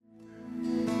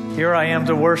Here I am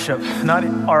to worship. Not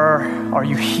are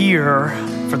you here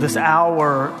for this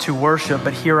hour to worship,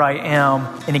 but here I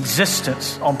am in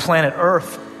existence on planet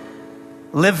Earth,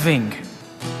 living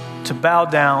to bow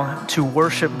down, to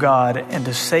worship God, and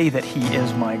to say that He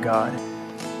is my God.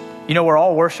 You know, we're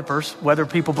all worshipers, whether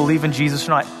people believe in Jesus or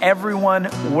not.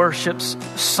 Everyone worships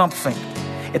something.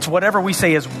 It's whatever we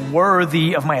say is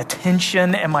worthy of my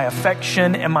attention and my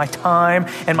affection and my time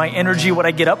and my energy, what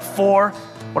I get up for,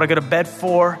 what I go to bed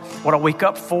for, what I wake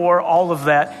up for. All of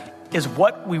that is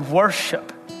what we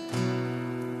worship.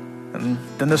 And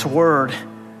then this word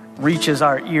reaches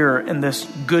our ear, and this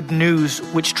good news,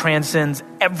 which transcends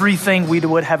everything we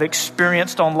would have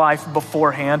experienced on life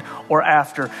beforehand or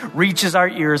after, reaches our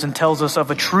ears and tells us of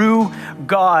a true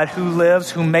God who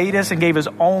lives, who made us and gave His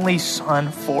only Son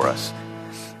for us.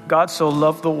 God so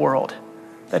loved the world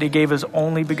that He gave His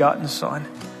only begotten Son,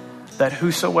 that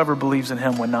whosoever believes in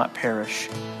Him would not perish,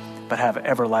 but have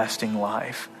everlasting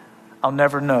life. I'll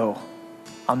never know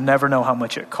how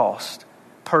much it cost,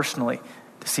 personally,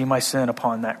 to see my sin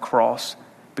upon that cross,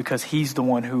 because He's the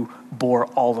one who bore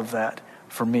all of that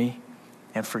for me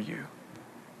and for you.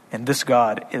 And this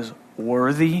God is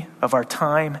worthy of our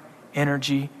time,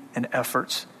 energy, and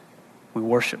efforts. We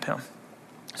worship Him.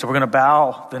 So we're going to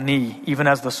bow the knee, even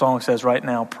as the song says right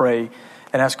now, pray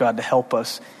and ask God to help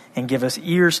us and give us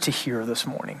ears to hear this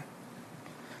morning.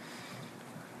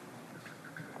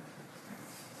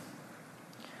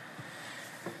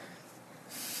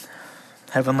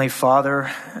 Heavenly Father,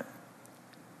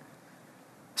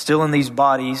 still in these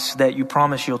bodies that you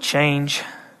promise you'll change,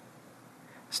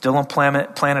 still on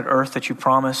planet Earth that you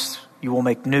promise you will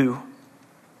make new,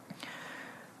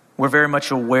 we're very much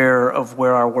aware of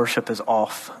where our worship is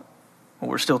off.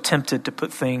 We're still tempted to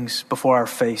put things before our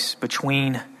face,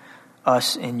 between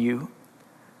us and you.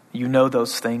 You know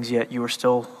those things, yet you are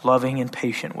still loving and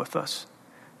patient with us.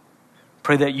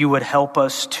 Pray that you would help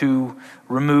us to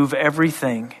remove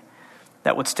everything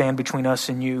that would stand between us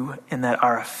and you, and that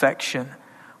our affection,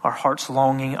 our heart's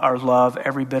longing, our love,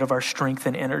 every bit of our strength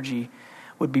and energy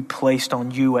would be placed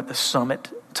on you at the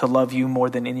summit to love you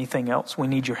more than anything else. We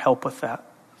need your help with that.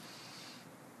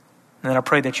 And then I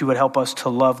pray that you would help us to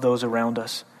love those around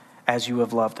us as you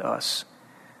have loved us.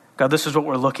 God, this is what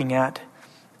we're looking at.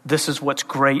 This is what's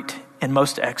great and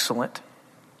most excellent.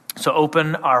 So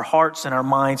open our hearts and our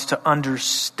minds to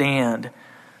understand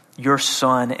your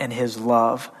Son and His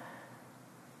love.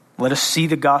 Let us see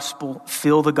the gospel,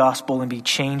 feel the gospel, and be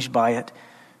changed by it.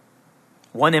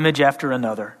 One image after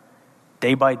another,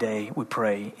 day by day, we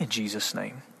pray in Jesus'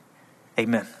 name.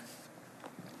 Amen.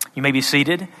 You may be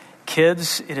seated.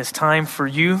 Kids, it is time for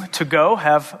you to go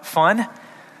have fun.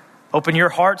 Open your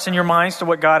hearts and your minds to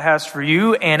what God has for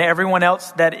you. And everyone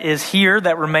else that is here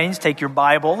that remains, take your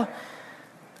Bible.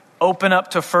 Open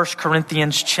up to 1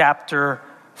 Corinthians chapter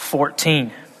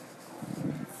 14.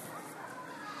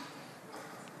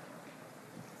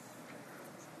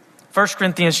 First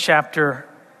Corinthians chapter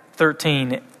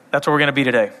 13, that's where we're going to be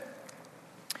today.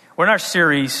 We're in our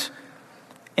series,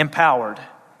 Empowered.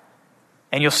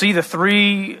 And you'll see the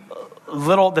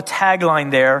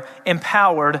tagline there,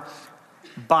 Empowered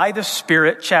by the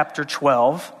Spirit, chapter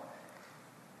 12,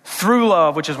 through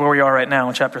love, which is where we are right now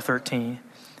in chapter 13.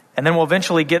 And then we'll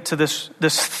eventually get to this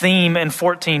theme in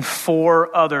 14,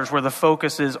 for others, where the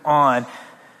focus is on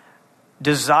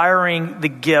desiring the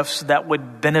gifts that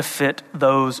would benefit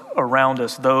those around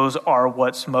us. Those are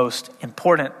what's most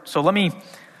important. So let me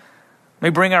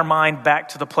bring our mind back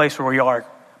to the place where we are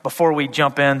before we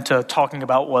jump into talking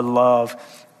about what love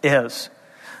is.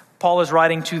 Paul is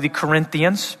writing to the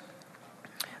Corinthians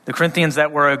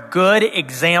that were a good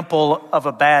example of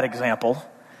a bad example,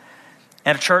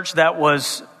 and a church that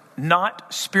was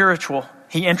not spiritual.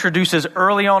 He introduces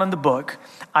early on in the book,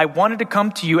 I wanted to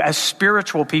come to you as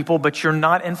spiritual people, but you're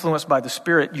not influenced by the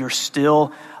Spirit. You're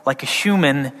still like a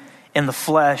human in the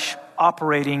flesh,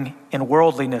 operating in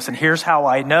worldliness. And here's how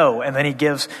I know. And then he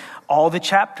gives all the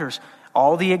chapters,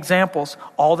 all the examples,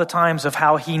 all the times of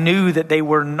how he knew that they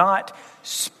were not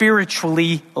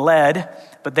spiritually led,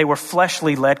 but they were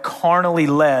fleshly led, carnally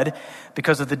led,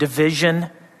 because of the division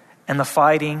and the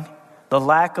fighting, the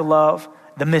lack of love,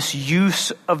 the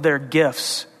misuse of their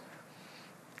gifts.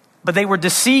 But they were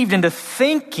deceived into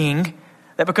thinking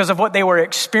that because of what they were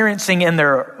experiencing in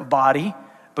their body,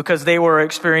 because they were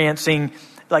experiencing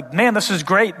like, man, this is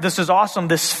great. This is awesome.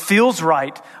 This feels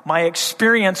right. My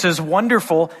experience is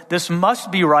wonderful. This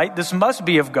must be right. This must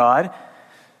be of God.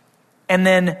 And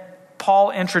then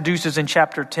Paul introduces in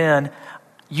chapter 10,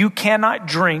 you cannot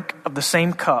drink of the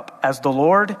same cup as the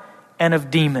Lord and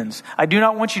of demons. I do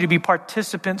not want you to be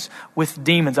participants with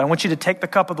demons. I want you to take the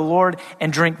cup of the Lord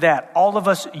and drink that. All of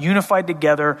us unified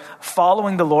together,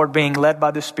 following the Lord, being led by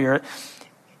the Spirit.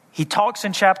 He talks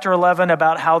in chapter 11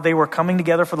 about how they were coming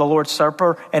together for the Lord's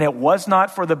Supper, and it was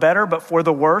not for the better, but for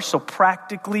the worse. So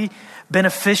practically,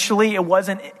 beneficially, it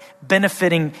wasn't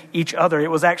benefiting each other. It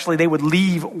was actually they would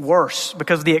leave worse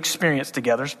because of the experience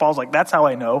together. So Paul's like, that's how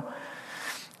I know.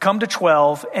 Come to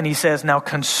 12, and he says, now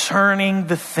concerning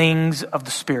the things of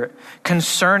the Spirit,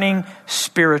 concerning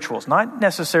spirituals, not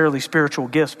necessarily spiritual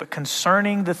gifts, but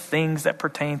concerning the things that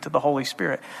pertain to the Holy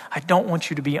Spirit. I don't want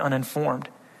you to be uninformed.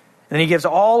 Then he gives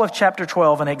all of chapter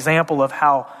 12 an example of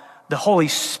how the Holy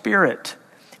Spirit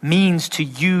means to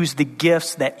use the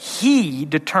gifts that he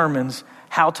determines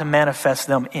how to manifest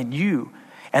them in you.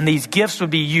 And these gifts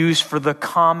would be used for the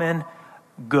common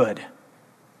good.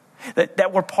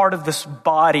 That we're part of this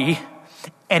body,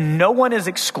 and no one is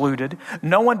excluded,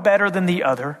 no one better than the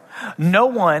other. No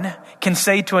one can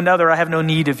say to another, I have no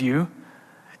need of you.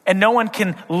 And no one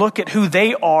can look at who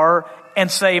they are and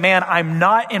say, man, I'm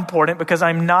not important because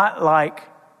I'm not like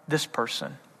this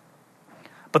person.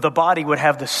 But the body would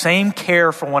have the same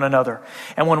care for one another.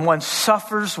 And when one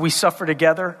suffers, we suffer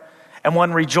together. And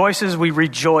one rejoices, we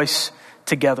rejoice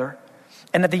together.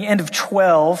 And at the end of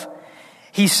 12,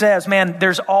 he says, man,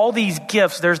 there's all these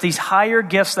gifts. There's these higher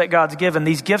gifts that God's given.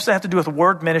 These gifts that have to do with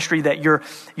word ministry that your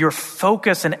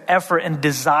focus and effort and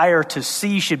desire to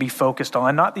see should be focused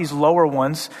on, not these lower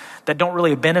ones that don't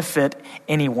really benefit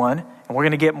anyone. And we're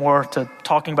going to get more to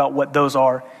talking about what those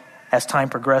are as time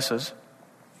progresses.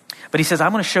 But he says,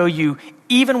 I'm going to show you,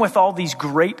 even with all these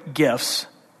great gifts,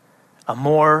 a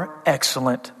more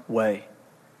excellent way.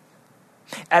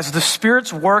 As the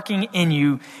Spirit's working in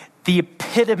you, the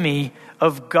epitome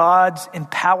of God's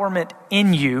empowerment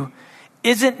in you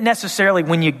isn't necessarily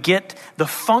when you get the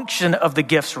function of the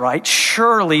gifts right.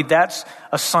 Surely that's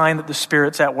a sign that the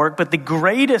Spirit's at work. But the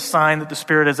greatest sign that the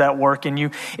Spirit is at work in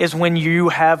you is when you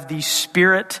have the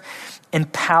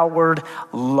Spirit-empowered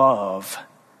love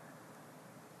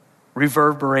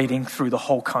reverberating through the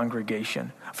whole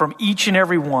congregation. From each and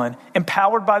every one,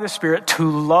 empowered by the Spirit to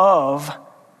love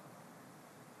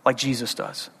like Jesus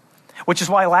does. Which is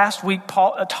why last week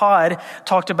Todd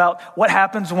talked about what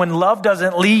happens when love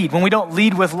doesn't lead, when we don't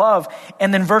lead with love.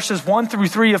 And then verses 1 through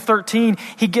 3 of 13,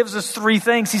 he gives us three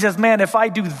things. He says, man, if I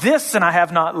do this and I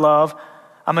have not love,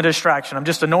 I'm a distraction. I'm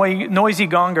just a noisy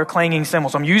gong or clanging cymbal.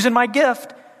 So I'm using my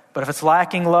gift, but if it's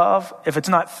lacking love, if it's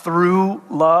not through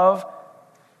love,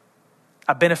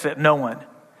 I benefit no one.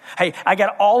 Hey, I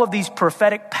got all of these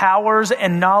prophetic powers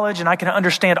and knowledge, and I can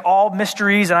understand all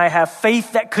mysteries, and I have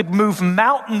faith that could move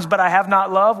mountains, but I have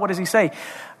not love. What does he say?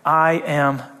 I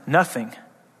am nothing.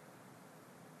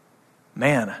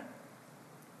 Man.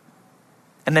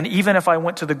 And then even if I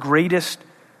went to the greatest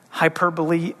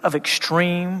hyperbole of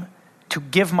extreme, to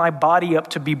give my body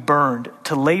up to be burned,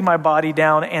 to lay my body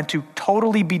down and to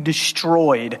totally be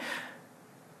destroyed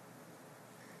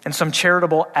in some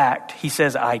charitable act, he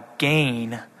says, I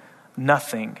gain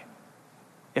nothing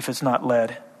if it's not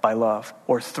led by love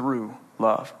or through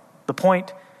love. The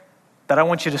point that I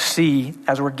want you to see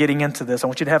as we're getting into this, I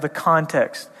want you to have the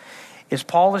context, is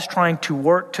Paul is trying to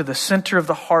work to the center of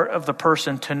the heart of the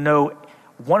person to know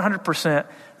 100%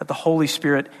 that the Holy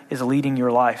Spirit is leading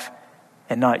your life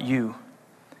and not you.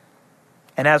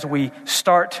 And as we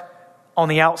start on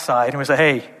the outside and we say,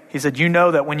 hey, he said, you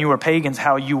know that when you were pagans,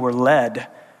 how you were led,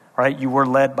 right? You were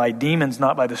led by demons,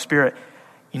 not by the Spirit.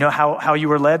 You know how you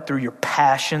were led? Through your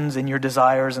passions and your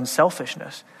desires and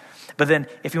selfishness. But then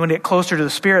if you want to get closer to the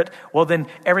Spirit, well, then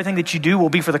everything that you do will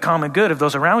be for the common good of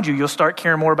those around you. You'll start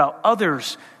caring more about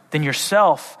others than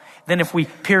yourself. Then if we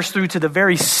pierce through to the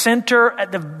very center,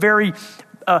 at the very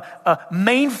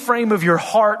main frame of your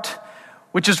heart,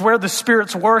 which is where the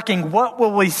Spirit's working, what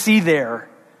will we see there?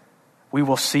 We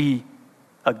will see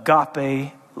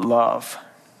agape love.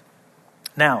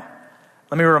 Now,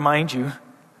 let me remind you,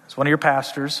 as one of your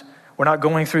pastors, we're not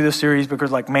going through this series because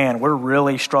like, man, we're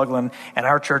really struggling and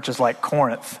our church is like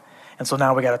Corinth. And so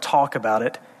now we got to talk about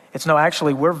it. It's no,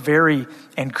 actually, we're very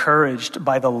encouraged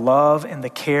by the love and the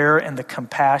care and the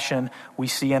compassion we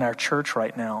see in our church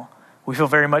right now. We feel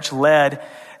very much led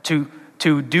to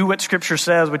do what Scripture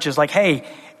says, which is like, hey,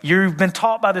 you've been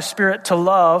taught by the Spirit to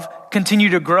love,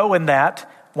 continue to grow in that.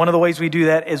 One of the ways we do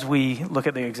that is we look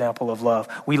at the example of love.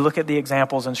 We look at the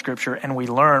examples in Scripture and we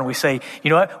learn. We say, you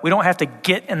know what? We don't have to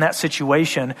get in that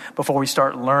situation before we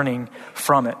start learning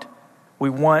from it. We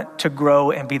want to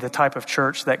grow and be the type of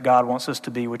church that God wants us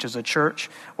to be, which is a church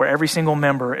where every single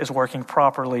member is working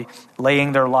properly,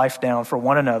 laying their life down for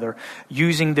one another,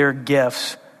 using their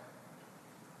gifts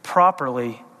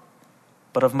properly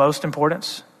but of most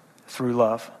importance, through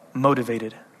love,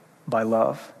 motivated by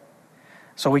love.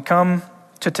 So we come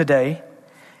to today,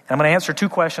 and I'm going to answer two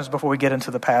questions before we get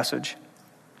into the passage.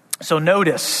 So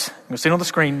notice, you'll see it on the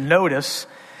screen, notice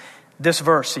this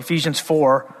verse, Ephesians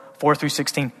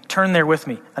 4:4-16. Turn there with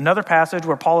me. Another passage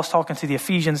where Paul is talking to the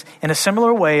Ephesians in a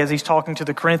similar way as he's talking to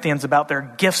the Corinthians about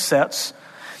their gift sets.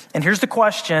 And here's the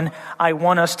question I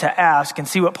want us to ask and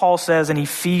see what Paul says in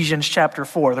Ephesians chapter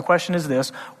 4. The question is this: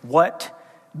 what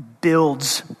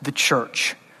builds the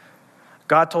church?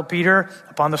 God told Peter,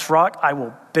 upon this rock, I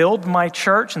will build my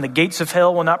church and the gates of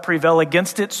hell will not prevail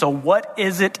against it. So what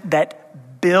is it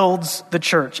that builds the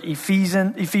church?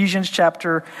 Ephesians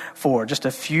chapter 4. Just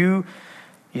a few.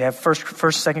 You have first,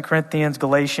 2 Corinthians,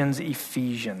 Galatians,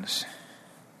 Ephesians.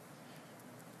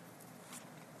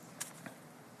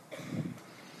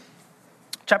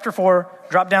 Chapter 4,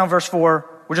 drop down verse 4.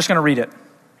 We're just going to read it.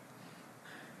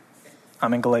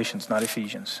 I'm in Galatians, not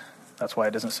Ephesians. That's why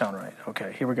it doesn't sound right.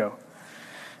 Okay, here we go.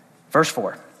 Verse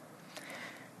 4.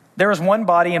 There is one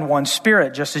body and one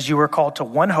spirit, just as you were called to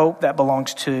one hope that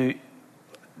belongs to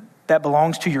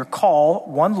your call,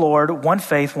 one Lord, one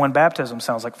faith, one baptism.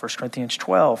 Sounds like 1 Corinthians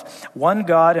 12. One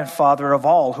God and Father of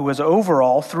all, who is over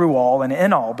all, through all, and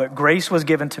in all. But grace was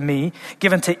given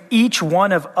to each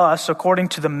one of us according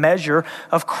to the measure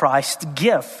of Christ's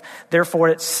gift. Therefore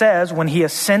it says, when he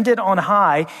ascended on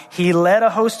high, he led a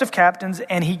host of captains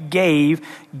and he gave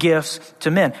gifts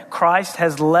to men. Christ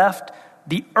has left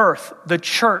the earth, the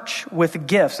church, with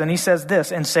gifts. And he says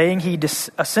this, in saying he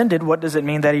ascended, what does it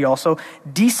mean that he also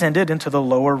descended into the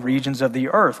lower regions of the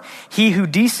earth? He who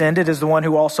descended is the one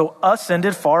who also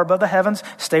ascended far above the heavens.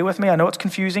 Stay with me, I know it's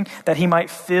confusing. That he might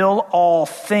fill all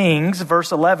things.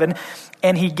 Verse 11,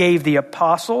 and he gave the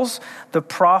apostles, the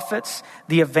prophets,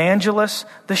 the evangelists,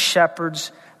 the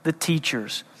shepherds, the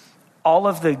teachers. All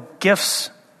of the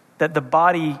gifts that the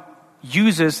body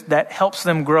uses that helps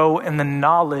them grow in the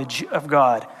knowledge of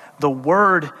God. The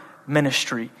word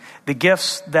ministry, the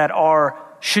gifts that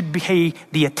should be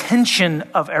the attention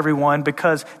of everyone,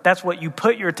 because that's what you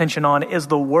put your attention on, is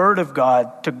the word of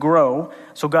God to grow.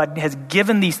 So God has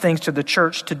given these things to the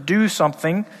church to do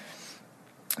something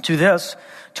to this,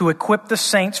 to equip the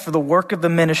saints for the work of the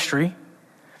ministry.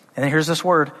 And then here's this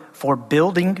word, for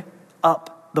building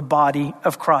up the body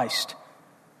of Christ.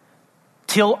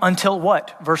 Until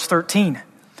what? Verse 13.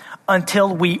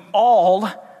 Until we all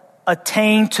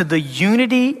attain to the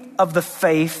unity of the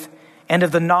faith and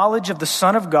of the knowledge of the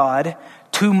Son of God,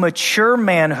 to mature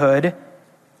manhood,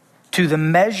 to the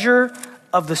measure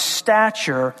of the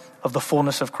stature of the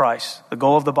fullness of Christ. The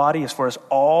goal of the body is for us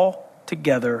all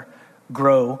together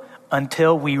grow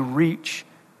until we reach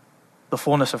the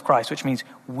fullness of Christ, which means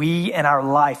we in our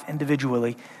life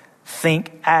individually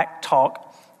think, act, talk,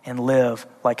 and live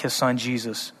like his son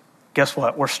Jesus. Guess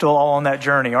what? We're still all on that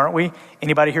journey, aren't we?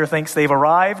 Anybody here thinks they've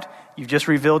arrived? You've just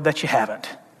revealed that you haven't.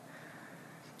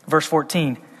 Verse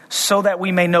 14, so that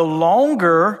we may no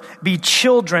longer be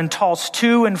children tossed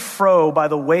to and fro by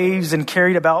the waves and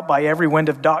carried about by every wind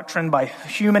of doctrine, by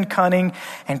human cunning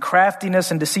and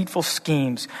craftiness and deceitful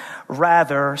schemes.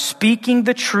 Rather, speaking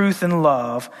the truth in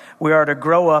love, we are to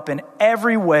grow up in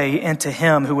every way into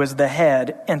him who is the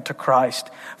head, into Christ,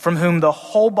 from whom the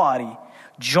whole body,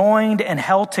 joined and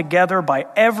held together by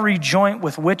every joint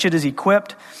with which it is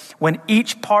equipped, when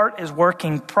each part is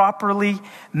working properly,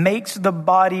 makes the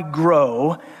body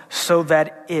grow so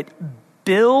that it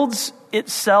builds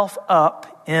itself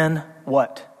up in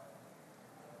what?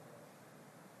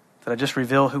 Did I just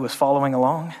reveal who was following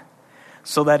along?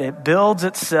 So that it builds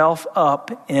itself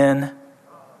up in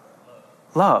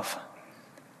love.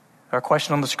 Our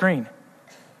question on the screen.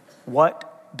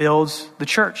 What builds the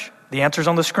church? The answer's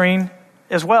on the screen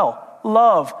as well.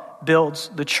 Love builds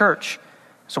the church.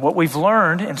 So what we've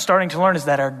learned and starting to learn is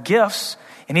that our gifts,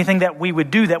 anything that we would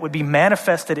do that would be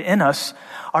manifested in us,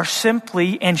 are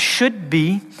simply and should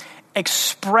be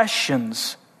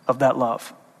expressions of that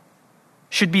love.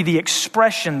 Should be the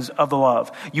expressions of the love.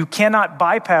 You cannot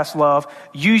bypass love,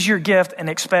 use your gift, and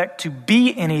expect to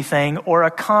be anything or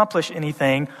accomplish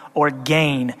anything or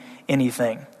gain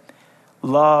anything.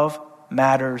 Love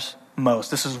matters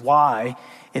most. This is why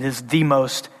it is the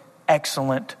most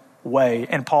excellent way.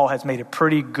 And Paul has made a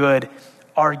pretty good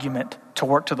argument to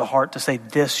work to the heart to say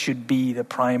this should be the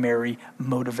primary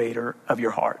motivator of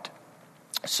your heart.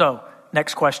 So,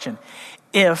 next question.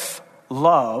 If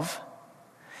love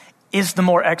is the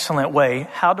more excellent way,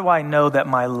 how do I know that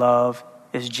my love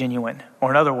is genuine?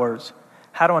 Or in other words,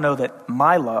 how do I know that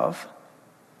my love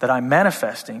that I'm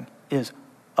manifesting is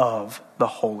of the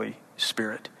Holy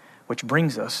Spirit? Which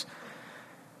brings us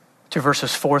to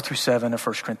verses 4-7 of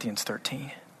 1 Corinthians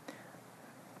 13.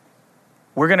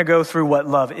 We're going to go through what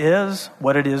love is,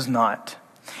 what it is not.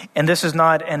 And this is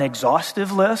not an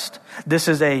exhaustive list. This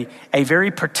is a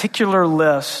very particular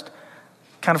list,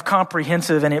 kind of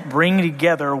comprehensive, and it brings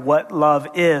together what love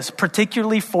is,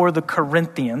 particularly for the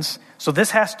Corinthians. So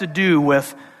this has to do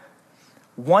with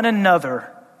one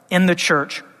another in the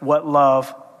church, what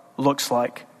love looks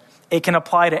like. It can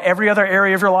apply to every other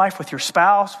area of your life, with your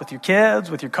spouse, with your kids,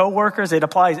 with your coworkers. It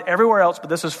applies everywhere else, but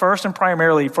this is first and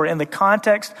primarily for in the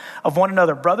context of one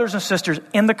another, brothers and sisters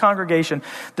in the congregation,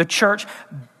 the church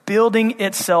building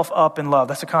itself up in love.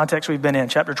 That's the context we've been in,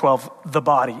 chapter 12, the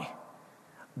body.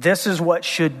 This is what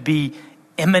should be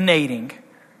emanating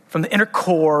from the inner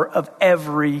core of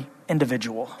every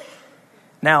individual.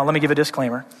 Now, let me give a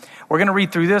disclaimer. We're going to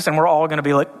read through this and we're all going to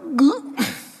be like,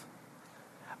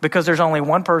 because there's only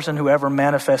one person who ever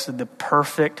manifested the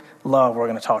perfect love we're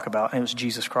going to talk about, and it was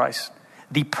Jesus Christ,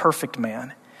 the perfect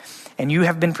man. And you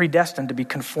have been predestined to be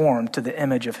conformed to the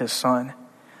image of his Son.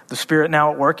 The Spirit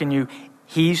now at work in you,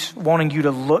 he's wanting you to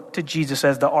look to Jesus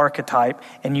as the archetype,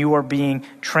 and you are being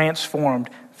transformed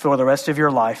for the rest of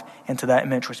your life into that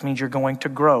image, which means you're going to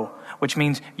grow, which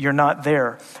means you're not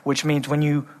there, which means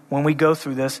when we go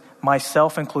through this,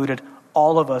 myself included,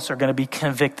 all of us are going to be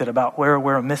convicted about where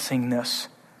we're missing this.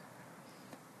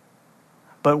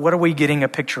 But what are we getting a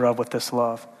picture of with this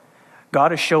love?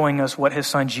 God is showing us what his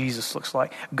Son Jesus looks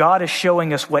like. God is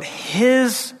showing us what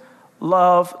his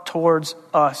love towards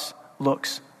us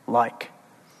looks like.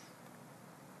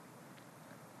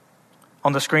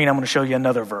 On the screen, I'm going to show you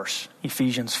another verse,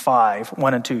 Ephesians 5,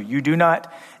 1 and 2. You do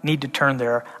not need to turn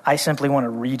there. I simply want to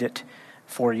read it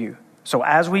for you. So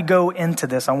as we go into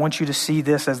this, I want you to see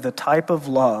this as the type of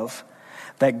love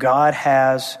that God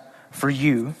has for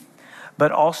you,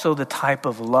 but also the type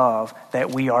of love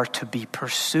that we are to be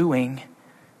pursuing,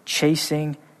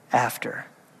 chasing after.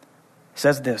 It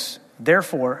says this,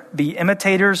 therefore, be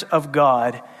imitators of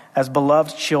God as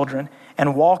beloved children,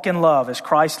 and walk in love as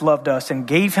Christ loved us and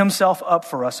gave himself up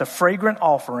for us, a fragrant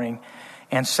offering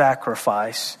and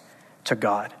sacrifice to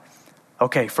God.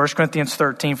 Okay, 1 Corinthians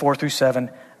 13, 4 through 7.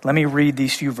 Let me read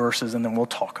these few verses and then we'll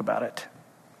talk about it.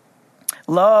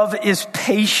 Love is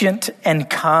patient and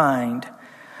kind.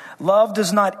 Love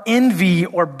does not envy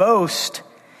or boast.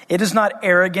 It is not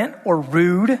arrogant or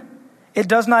rude. It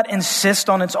does not insist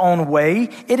on its own way.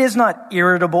 It is not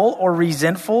irritable or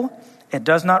resentful. It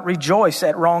does not rejoice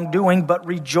at wrongdoing, but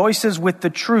rejoices with the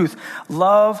truth.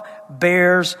 Love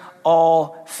bears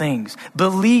all things,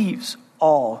 believes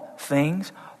all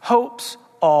things, hopes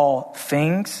all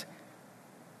things,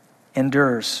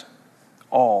 endures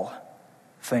all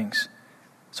things.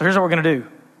 So here's what we're going to do.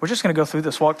 We're just going to go through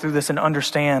this, walk through this, and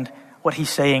understand what he's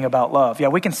saying about love. Yeah,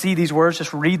 we can see these words,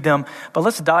 just read them, but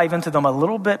let's dive into them a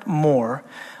little bit more.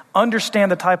 Understand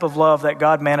the type of love that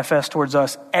God manifests towards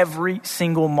us every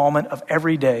single moment of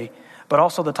every day, but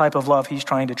also the type of love he's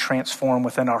trying to transform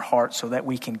within our hearts so that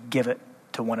we can give it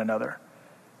to one another.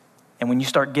 And when you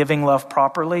start giving love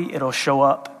properly, it'll show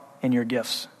up in your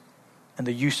gifts and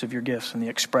the use of your gifts and the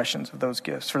expressions of those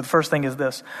gifts. For the first thing is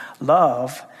this: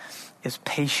 love is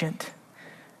patient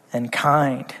and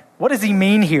kind. What does he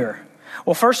mean here?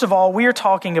 Well, first of all, we are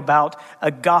talking about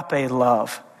agape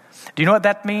love. Do you know what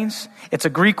that means? It's a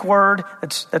Greek word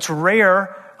that's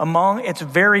rare it's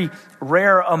very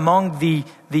rare among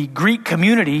the Greek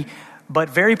community, but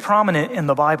very prominent in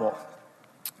the Bible.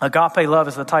 Agape love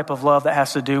is the type of love that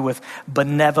has to do with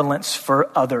benevolence for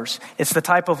others. It's the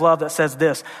type of love that says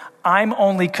this: I'm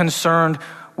only concerned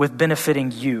with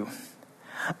benefiting you.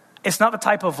 It's not the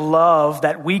type of love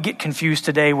that we get confused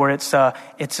today, where it's a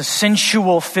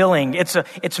sensual feeling.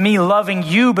 It's me loving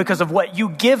you because of what you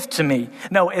give to me.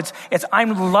 No, it's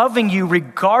I'm loving you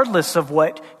regardless of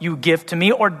what you give to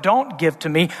me or don't give to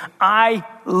me. I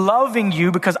loving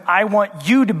you because I want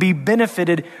you to be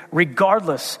benefited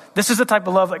regardless. This is the type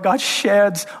of love that God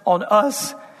sheds on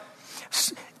us.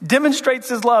 Demonstrates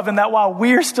his love in that while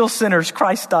we're still sinners,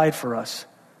 Christ died for us.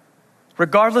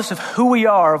 Regardless of who we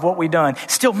are, of what we've done,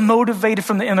 still motivated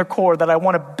from the inner core that I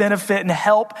want to benefit and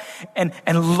help and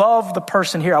love the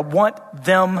person here. I want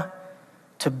them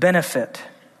to benefit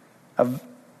of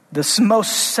this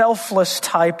most selfless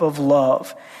type of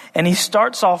love. And he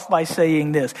starts off by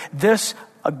saying this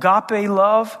agape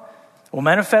love will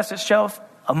manifest itself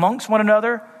amongst one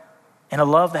another in a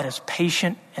love that is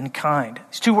patient and kind.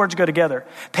 These two words go together.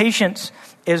 Patience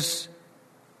is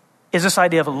this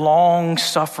idea of long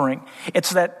suffering. It's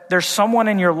that there's someone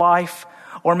in your life,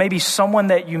 or maybe someone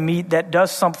that you meet, that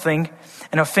does something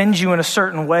and offends you in a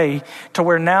certain way to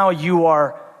where now you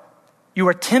are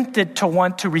tempted to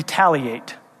want to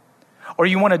retaliate, or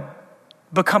you want to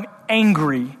become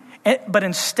angry, but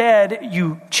instead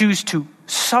you choose to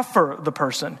suffer the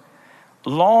person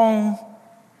long,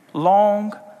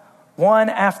 one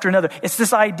after another. It's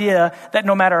this idea that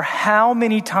no matter how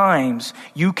many times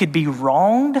you could be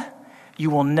wronged, you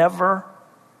will never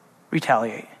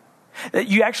retaliate. That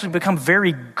you actually become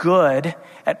very good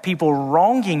at people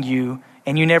wronging you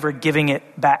and you never giving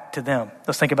it back to them.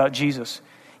 Let's think about Jesus.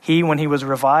 He, when he was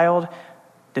reviled,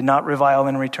 did not revile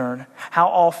in return. How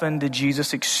often did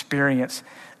Jesus experience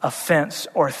offense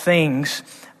or things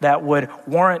that would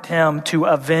warrant him to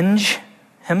avenge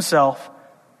himself?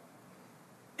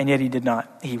 And yet he did not.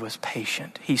 He was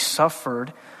patient. He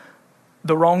suffered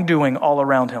the wrongdoing all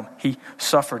around him. He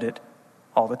suffered it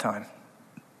all the time.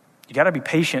 You got to be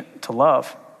patient to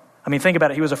love. I mean, think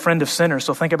about it. He was a friend of sinners.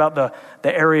 So think about the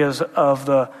areas of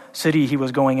the city he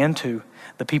was going into,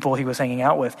 the people he was hanging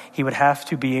out with. He would have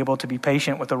to be able to be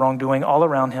patient with the wrongdoing all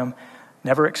around him,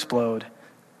 never explode,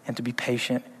 and to be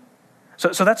patient.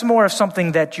 So that's more of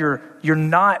something that you're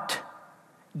not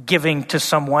giving to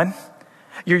someone.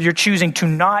 You're choosing to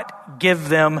not give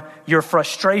them your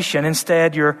frustration.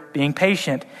 Instead, you're being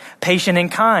patient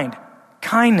and kind.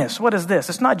 Kindness, what is this?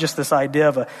 It's not just this idea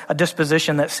of a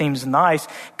disposition that seems nice.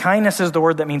 Kindness is the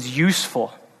word that means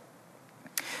useful.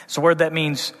 It's a word that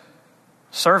means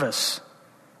service.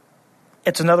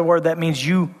 It's another word that means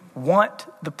you want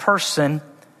the person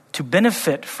to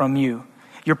benefit from you.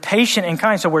 You're patient and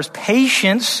kind. So whereas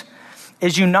patience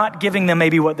is you not giving them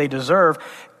maybe what they deserve,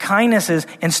 kindness is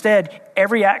instead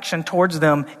every action towards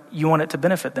them, you want it to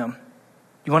benefit them.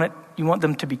 You want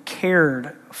them to be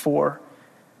cared for.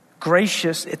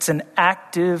 Gracious, it's an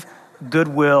active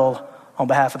goodwill on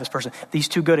behalf of this person. These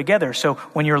two go together. So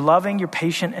when you're loving, you're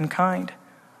patient and kind.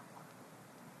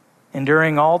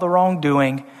 Enduring all the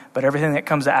wrongdoing, but everything that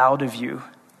comes out of you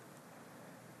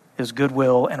is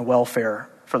goodwill and welfare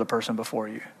for the person before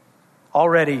you.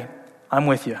 Already, I'm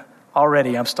with you.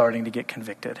 Already, I'm starting to get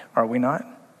convicted. Are we not?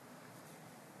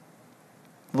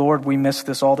 Lord, we miss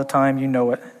this all the time. You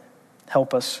know it.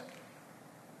 Help us.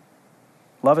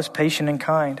 Love is patient and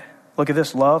kind. Look at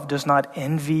this. Love does not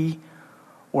envy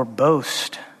or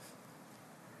boast.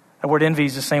 The word envy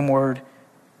is the same word,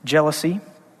 jealousy.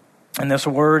 And this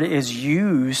word is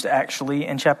used actually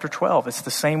in chapter 12. It's the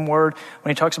same word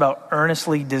when he talks about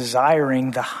earnestly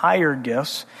desiring the higher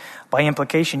gifts. By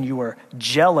implication, you are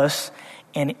jealous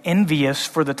and envious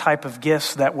for the type of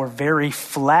gifts that were very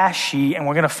flashy. And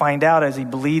we're going to find out as he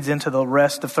bleeds into the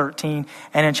rest of 13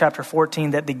 and in chapter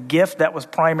 14 that the gift that was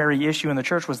primary issue in the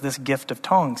church was this gift of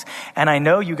tongues. And I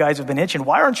know you guys have been itching.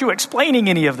 Why aren't you explaining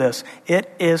any of this? It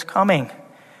is coming.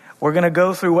 We're going to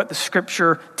go through what the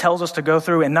scripture tells us to go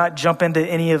through and not jump into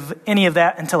any of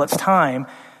that until it's time.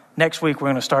 Next week, we're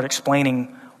going to start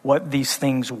explaining what these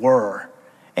things were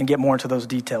and get more into those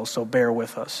details. So bear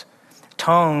with us.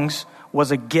 Tongues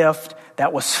was a gift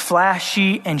that was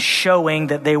flashy and showing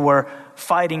that they were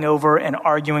fighting over and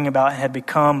arguing about and had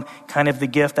become kind of the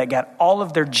gift that got all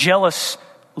of their jealous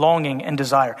longing and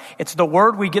desire. It's the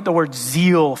word we get the word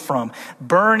zeal from.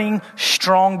 Burning,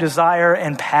 strong desire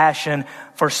and passion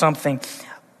for something.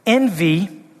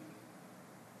 Envy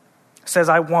says,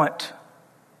 I want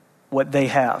what they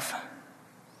have.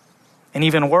 And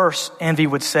even worse, envy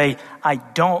would say, I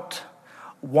don't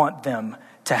want them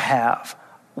to have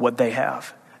what they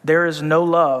have. There is no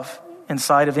love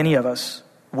inside of any of us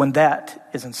when that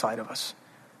is inside of us.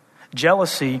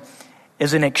 Jealousy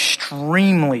is an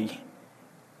extremely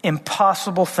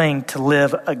impossible thing to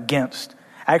live against.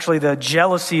 Actually, the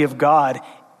jealousy of God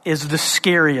is the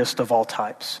scariest of all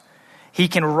types. He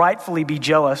can rightfully be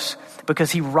jealous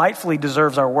because he rightfully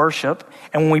deserves our worship.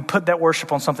 And when we put that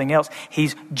worship on something else,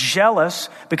 he's jealous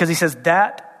because he says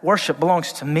that worship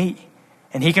belongs to me.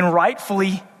 And he can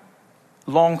rightfully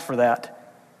long for that.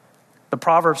 The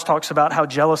Proverbs talks about how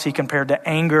jealousy compared to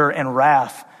anger and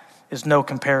wrath is no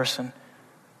comparison.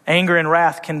 Anger and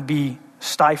wrath can be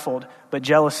stifled, but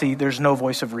jealousy, there's no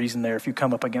voice of reason there. If you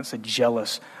come up against a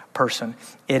jealous person,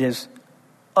 it is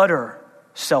utter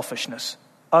selfishness.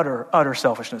 Utter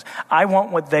selfishness. I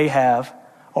want what they have,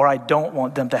 or I don't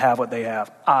want them to have what they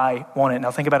have. I want it.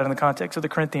 Now think about it in the context of the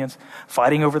Corinthians,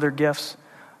 fighting over their gifts.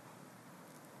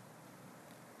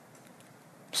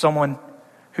 Someone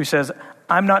who says,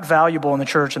 I'm not valuable in the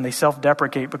church, and they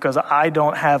self-deprecate because I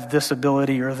don't have this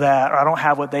ability or that, or I don't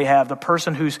have what they have. The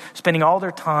person who's spending all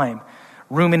their time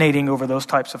ruminating over those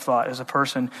types of thought is a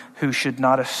person who should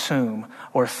not assume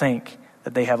or think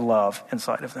that they have love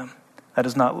inside of them. That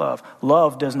is not love.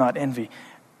 Love does not envy.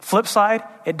 Flip side,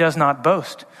 it does not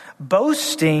boast.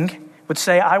 Boasting would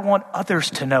say, I want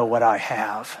others to know what I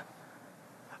have.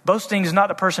 Boasting is not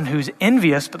the person who's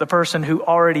envious, but the person who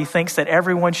already thinks that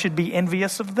everyone should be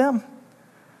envious of them.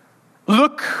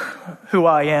 Look who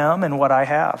I am and what I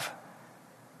have.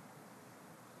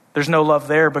 There's no love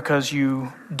there because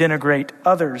you denigrate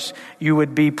others. You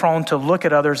would be prone to look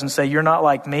at others and say, you're not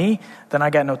like me, then I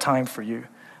got no time for you.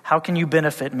 How can you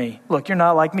benefit me? Look, you're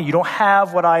not like me. You don't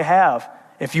have what I have.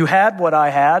 If you had what I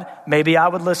had, maybe I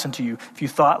would listen to you. If you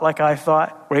thought like I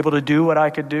thought, were able to do what I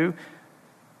could do.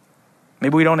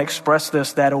 Maybe we don't express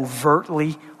this that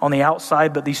overtly on the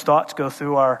outside, but these thoughts go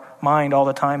through our mind all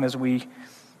the time as we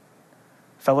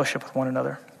fellowship with one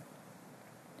another.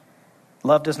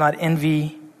 Love does not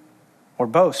envy or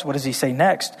boast. What does he say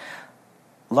next?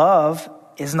 Love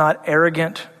is not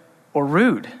arrogant or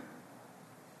rude.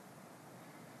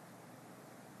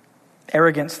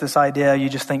 Arrogance, this idea, you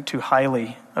just think too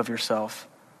highly of yourself,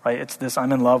 right? It's this,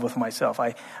 I'm in love with myself.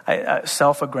 I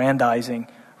self-aggrandizing,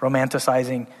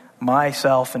 romanticizing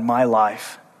myself and my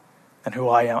life and who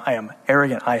I am. I am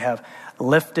arrogant. I have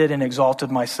lifted and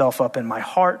exalted myself up in my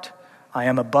heart. I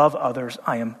am above others.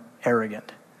 I am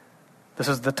arrogant. This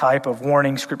is the type of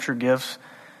warning Scripture gives.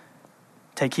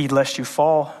 Take heed lest you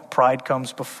fall. Pride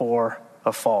comes before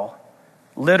a fall.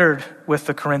 Littered with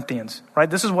the Corinthians, right?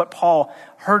 This is what Paul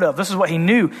heard of. This is what he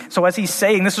knew. So as he's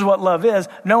saying, this is what love is,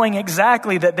 knowing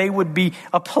exactly that they would be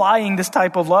applying this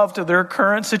type of love to their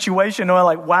current situation, knowing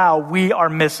like, wow, we are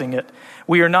missing it.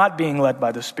 We are not being led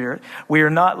by the Spirit. We are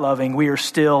not loving. We are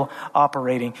still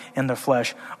operating in the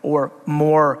flesh. Or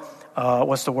more,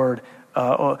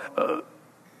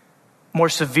 more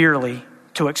severely,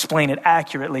 to explain it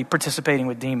accurately, participating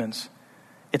with demons.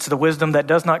 It's the wisdom that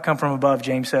does not come from above,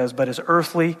 James says, but is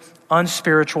earthly,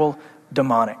 unspiritual,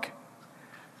 demonic.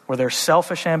 Where there's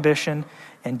selfish ambition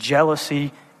and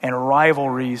jealousy and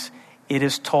rivalries, it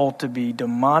is told to be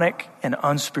demonic and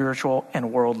unspiritual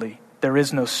and worldly. There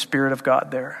is no Spirit of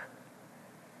God there.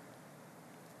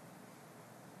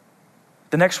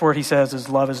 The next word he says is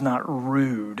love is not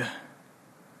rude.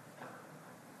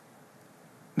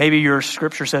 Maybe your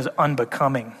scripture says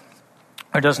unbecoming,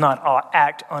 or does not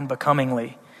act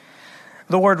unbecomingly.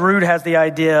 The word rude has the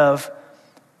idea of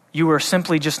you are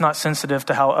simply just not sensitive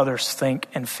to how others think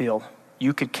and feel.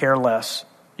 You could care less.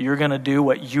 You're going to do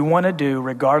what you want to do,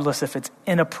 regardless if it's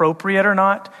inappropriate or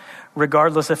not,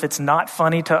 regardless if it's not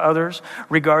funny to others,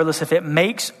 regardless if it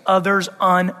makes others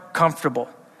uncomfortable.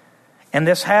 And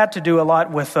this had to do a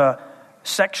lot with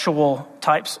sexual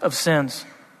types of sins.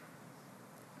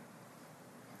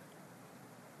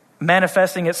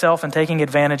 Manifesting itself and taking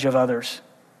advantage of others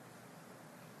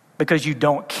because you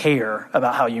don't care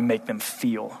about how you make them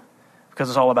feel, because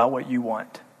it's all about what you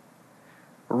want.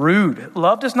 Rude.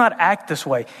 Love does not act this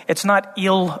way. It's not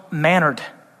ill-mannered.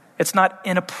 It's not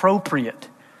inappropriate.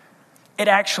 It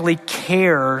actually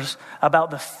cares about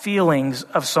the feelings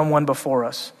of someone before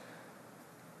us.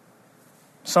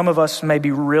 Some of us may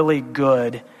be really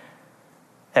good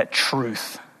at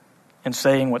truth and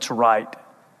saying what's right,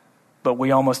 but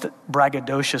we almost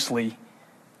braggadociously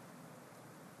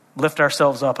lift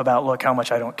ourselves up about, look how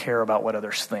much I don't care about what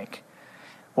others think.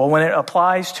 Well, when it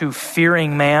applies to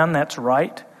fearing man, that's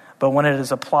right. But when it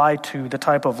is applied to the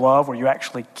type of love where you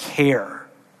actually care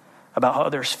about how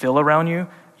others feel around you,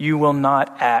 you will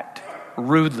not act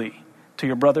rudely to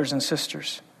your brothers and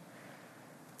sisters.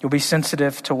 You'll be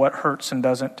sensitive to what hurts and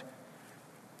doesn't,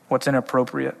 what's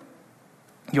inappropriate.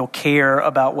 You'll care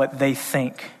about what they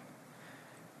think,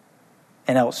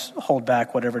 and else hold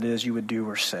back whatever it is you would do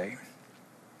or say.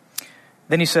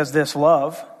 Then he says this,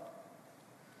 love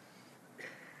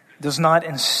does not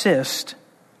insist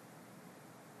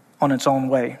on its own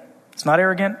way. It's not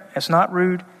arrogant, it's not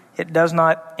rude, it does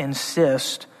not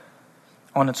insist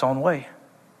on its own way.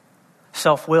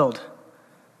 Self-willed.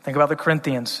 Think about the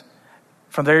Corinthians.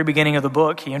 From the very beginning of the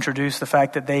book, he introduced the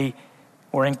fact that they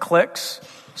were in cliques.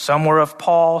 Some were of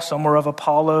Paul, some were of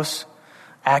Apollos,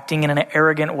 acting in an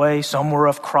arrogant way. Some were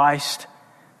of Christ.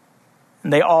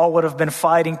 And they all would have been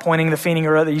fighting, pointing the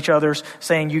finger at each other's,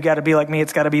 saying, you got to be like me.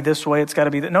 It's got to be this way. It's got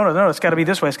to be no. It's got to be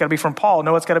this way. It's got to be from Paul.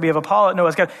 No, it's got to be of Apollo. No,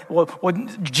 it's got. Well,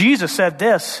 Jesus said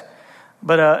this,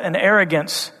 but an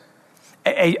arrogance,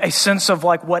 a sense of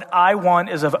like what I want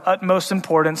is of utmost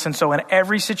importance. And so in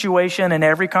every situation, in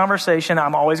every conversation,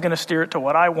 I'm always going to steer it to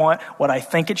what I want, what I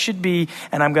think it should be.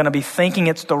 And I'm going to be thinking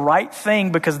it's the right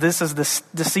thing because this is the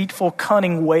deceitful,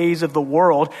 cunning ways of the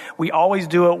world. We always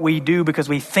do what we do because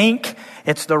we think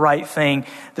it's the right thing.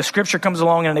 The scripture comes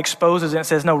along and it exposes it and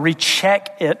says, no,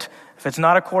 recheck it. If it's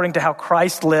not according to how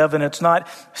Christ lived and it's not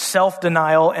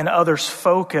self-denial and others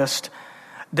focused,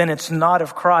 then it's not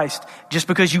of Christ. Just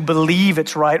because you believe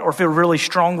it's right or feel really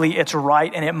strongly it's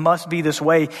right and it must be this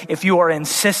way, if you are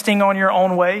insisting on your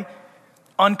own way,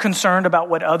 unconcerned about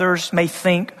what others may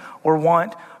think or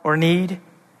want or need,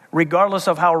 regardless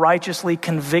of how righteously,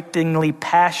 convictingly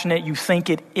passionate you think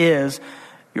it is,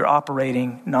 you're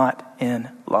operating not in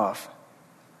love,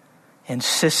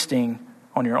 insisting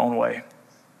on your own way.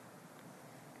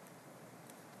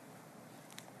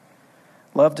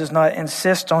 Love does not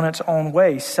insist on its own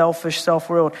way, selfish,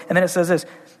 self-willed. And then it says this,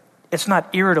 it's not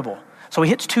irritable. So he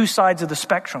hits two sides of the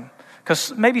spectrum.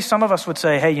 Because maybe some of us would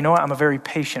say, hey, you know what, I'm a very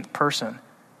patient person.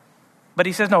 But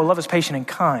he says, no, love is patient and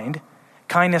kind.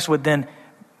 Kindness would then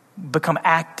become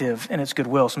active in its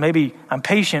goodwill. So maybe I'm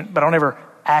patient, but I don't ever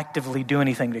actively do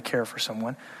anything to care for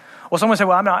someone. Well, someone say,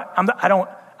 well, I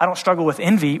don't struggle with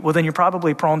envy. Well, then you're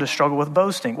probably prone to struggle with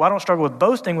boasting. Well, I don't struggle with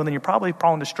boasting. Well, then you're probably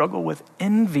prone to struggle with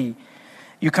envy.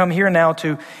 You come here now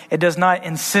to, it does not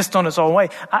insist on its own way.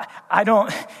 I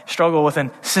don't struggle with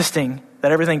insisting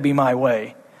that everything be my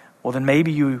way. Well, then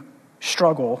maybe you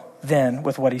struggle then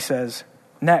with what he says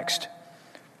next.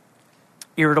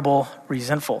 Irritable,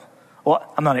 resentful.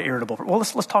 Well, I'm not an irritable. Well,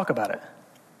 let's talk about it.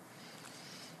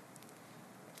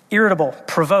 Irritable,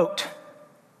 provoked.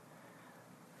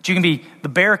 The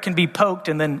bear can be poked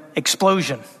and then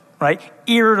explosion, right?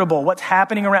 Irritable, what's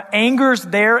happening around. Anger's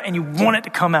there and you want it to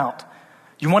come out.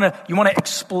 You want to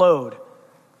explode.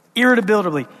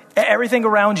 Irritability. Everything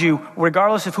around you,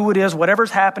 regardless of who it is,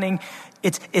 whatever's happening,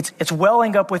 it's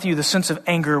welling up with you, the sense of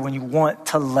anger when you want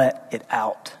to let it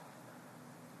out.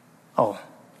 Oh,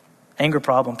 anger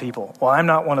problem people. Well, I'm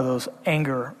not one of those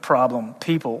anger problem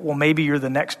people. Well, maybe you're the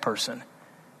next person.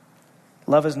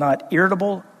 Love is not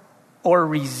irritable or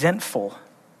resentful.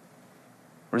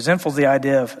 Resentful is the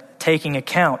idea of taking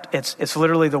account. It's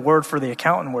literally the word for the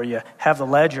accountant where you have the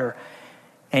ledger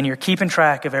and you're keeping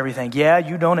track of everything. Yeah,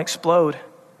 you don't explode.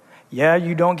 Yeah,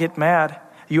 you don't get mad.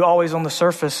 You always on the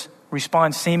surface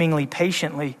respond seemingly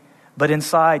patiently, but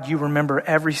inside you remember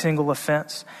every single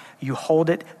offense. You hold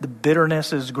it, the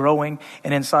bitterness is growing,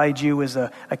 and inside you is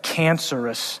a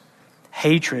cancerous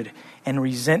hatred and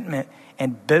resentment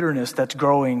and bitterness that's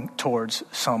growing towards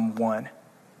someone.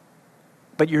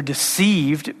 But you're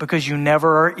deceived because you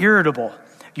never are irritable.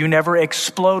 You never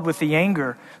explode with the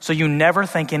anger, so you never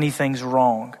think anything's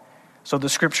wrong. So the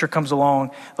scripture comes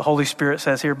along, the Holy Spirit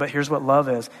says here, but here's what love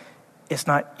is. It's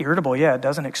not irritable. Yeah, it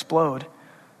doesn't explode,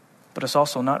 but it's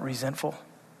also not resentful.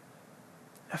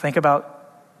 I think about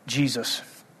Jesus.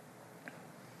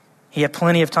 He had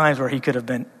plenty of times where he could have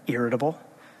been irritable,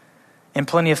 and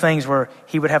plenty of things where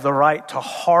he would have the right to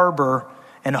harbor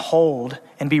and hold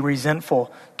and be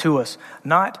resentful to us.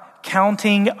 Not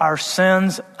counting our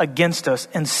sins against us.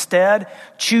 Instead,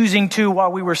 choosing to,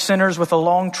 while we were sinners with a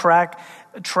long track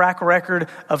record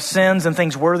of sins and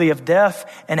things worthy of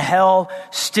death and hell,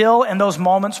 still in those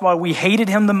moments while we hated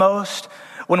him the most,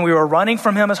 when we were running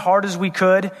from him as hard as we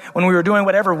could, when we were doing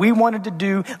whatever we wanted to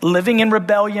do, living in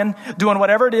rebellion, doing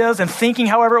whatever it is and thinking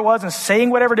however it was and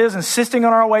saying whatever it is, insisting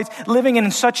on our ways, living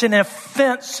in such an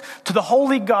offense to the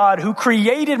holy God who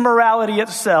created morality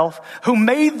itself, who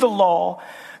made the law,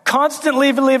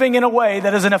 constantly living in a way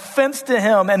that is an offense to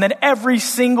him, and then every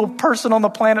single person on the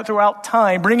planet throughout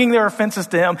time bringing their offenses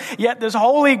to him. Yet this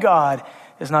holy God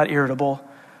is not irritable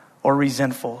or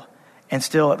resentful, and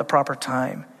still at the proper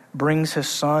time brings his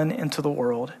son into the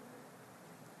world,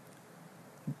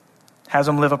 has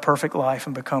him live a perfect life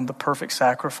and become the perfect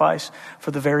sacrifice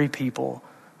for the very people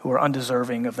who are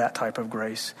undeserving of that type of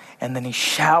grace. And then he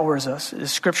showers us. The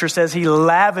scripture says he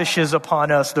lavishes upon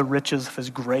us the riches of his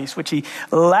grace, which he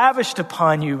lavished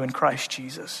upon you in Christ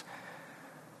Jesus.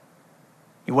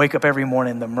 You wake up every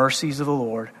morning, the mercies of the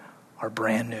Lord are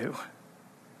brand new.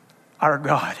 Our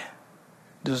God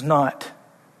does not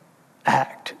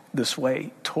act this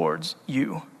way towards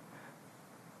you.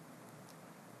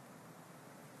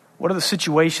 What are the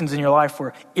situations in your life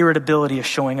where irritability is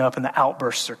showing up and the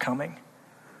outbursts are coming?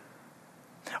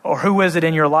 Or who is it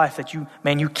in your life that you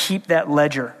keep that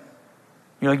ledger?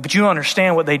 You're like, but you don't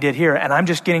understand what they did here. And I'm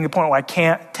just getting to the point where I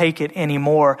can't take it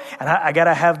anymore. And I got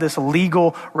to have this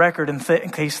legal record in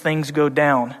case things go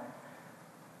down.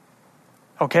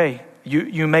 Okay,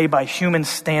 you may by human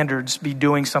standards be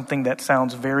doing something that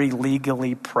sounds very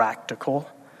legally practical.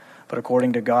 But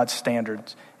according to God's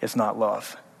standards, it's not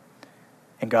love.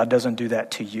 And God doesn't do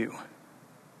that to you.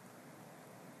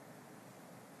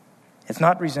 It's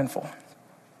not resentful.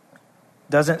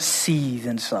 Doesn't seethe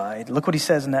inside. Look what he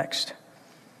says next.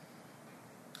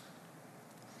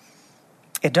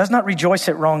 It does not rejoice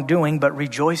at wrongdoing, but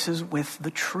rejoices with the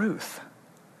truth.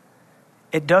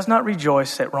 It does not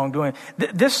rejoice at wrongdoing.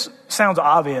 This sounds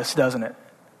obvious, doesn't it?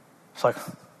 It's like,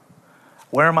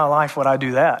 where in my life would I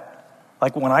do that?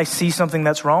 Like when I see something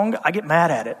that's wrong, I get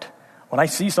mad at it. When I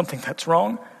see something that's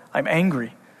wrong, I'm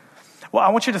angry. Well, I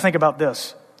want you to think about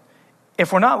this.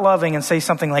 if we're not loving and say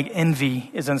something like envy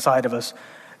is inside of us,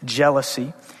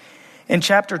 jealousy. In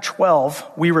chapter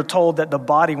 12, we were told that the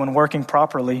body, when working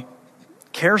properly,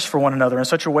 cares for one another in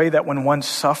such a way that when one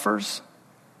suffers,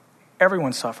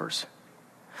 everyone suffers.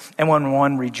 And when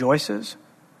one rejoices,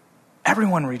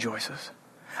 everyone rejoices.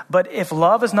 But if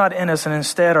love is not in us and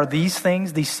instead are these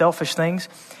things, these selfish things,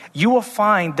 you will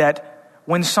find that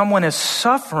when someone is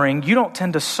suffering, you don't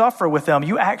tend to suffer with them.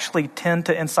 You actually tend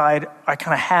to inside are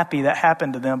kind of happy that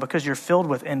happened to them because you're filled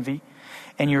with envy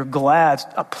and you're glad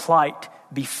a plight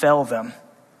befell them.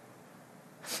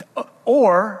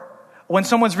 Or when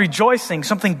someone's rejoicing,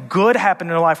 something good happened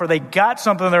in their life, or they got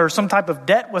something, or some type of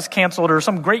debt was canceled, or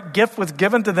some great gift was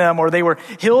given to them, or they were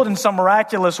healed in some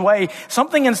miraculous way,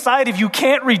 something inside of you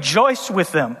can't rejoice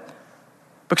with them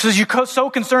because you're so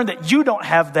concerned that you don't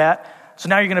have that. So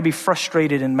now you're going to be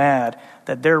frustrated and mad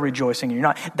that they're rejoicing and you're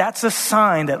not. That's a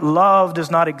sign that love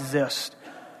does not exist.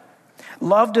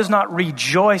 Love does not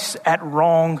rejoice at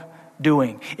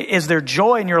wrongdoing. Is there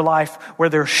joy in your life where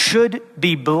there should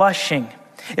be blushing?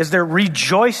 Is there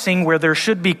rejoicing where there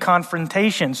should be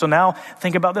confrontation? So now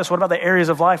think about this. What about the areas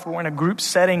of life where we're in a group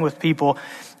setting with people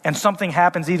and something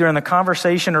happens either in the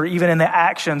conversation or even in the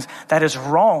actions that is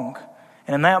wrong?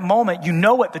 And in that moment, you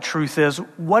know what the truth is.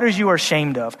 What are you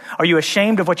ashamed of? Are you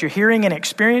ashamed of what you're hearing and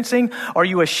experiencing? Or are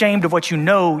you ashamed of what you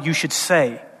know you should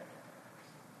say?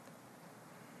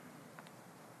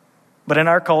 But in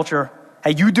our culture,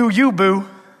 hey, you do you, boo.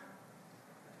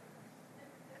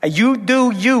 Hey, you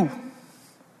do you.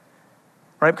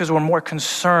 Right? Because we're more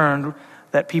concerned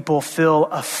that people feel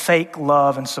a fake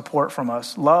love and support from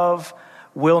us. Love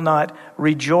will not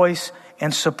rejoice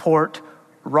and support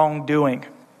wrongdoing.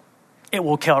 It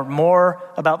will care more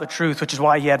about the truth, which is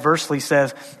why he adversely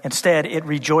says, instead, it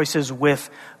rejoices with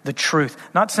the truth.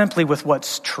 Not simply with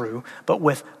what's true, but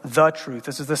with the truth.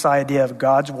 This is this idea of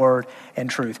God's word and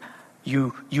truth.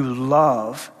 You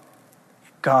love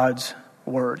God's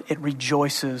word. It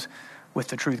rejoices with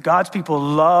the truth. God's people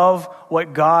love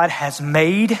what God has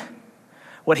made,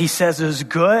 what he says is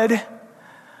good,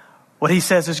 what he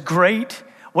says is great,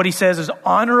 what he says is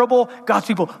honorable. God's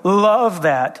people love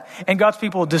that. And God's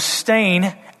people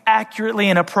disdain accurately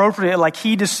and appropriately, like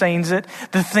he disdains it,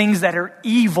 the things that are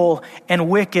evil and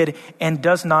wicked and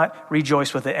does not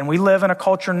rejoice with it. And we live in a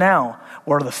culture now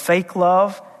where the fake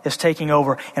love is taking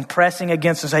over and pressing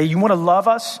against us. Hey, you want to love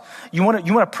us? You want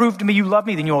to prove to me you love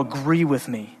me? Then you'll agree with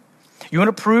me. You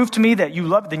want to prove to me that you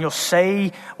love it? Then you'll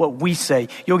say what we say.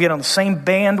 You'll get on the same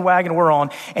bandwagon we're on,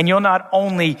 and you'll not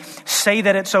only say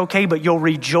that it's okay, but you'll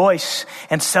rejoice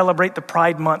and celebrate the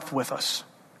Pride Month with us.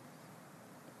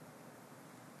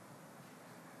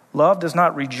 Love does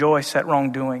not rejoice at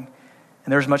wrongdoing,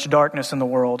 and there's much darkness in the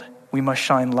world. We must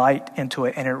shine light into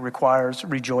it, and it requires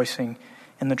rejoicing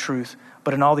in the truth.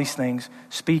 But in all these things,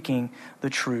 speaking the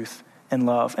truth in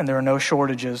love. And there are no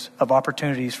shortages of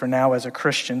opportunities for now as a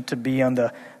Christian to be on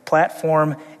the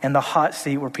platform and the hot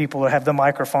seat where people have the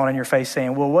microphone in your face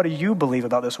saying, well, what do you believe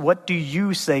about this? What do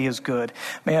you say is good?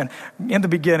 Man, in the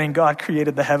beginning, God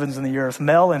created the heavens and the earth.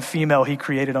 Male and female, he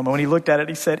created them. And when he looked at it,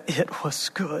 he said, it was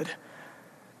good.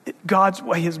 God's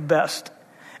way is best.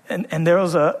 And there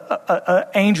was an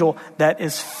angel that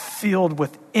is filled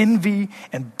with envy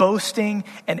and boasting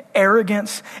and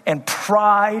arrogance and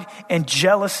pride and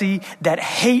jealousy that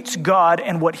hates God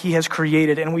and what he has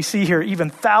created. And we see here, even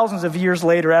thousands of years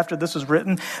later after this was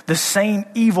written, the same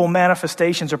evil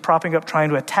manifestations are propping up trying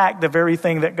to attack the very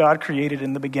thing that God created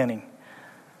in the beginning.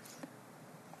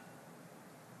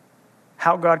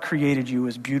 How God created you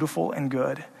is beautiful and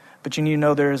good. But you need to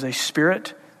know there is a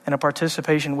spirit and a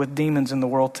participation with demons in the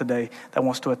world today that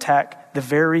wants to attack the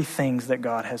very things that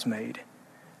God has made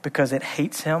because it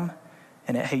hates him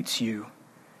and it hates you.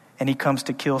 And he comes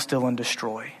to kill, steal, and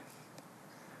destroy.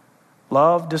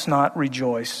 Love does not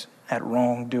rejoice at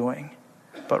wrongdoing,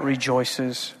 but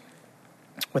rejoices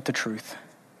with the truth.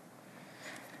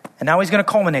 And now he's going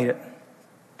to culminate it.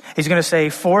 He's going to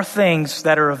say 4 things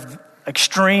that are of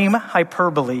extreme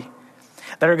hyperbole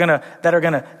that are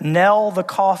going to nail the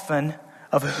coffin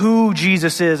of who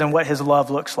Jesus is and what his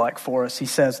love looks like for us. He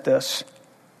says this: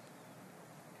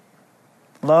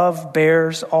 love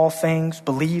bears all things,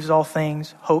 believes all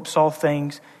things, hopes all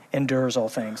things, endures all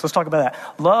things. Let's talk about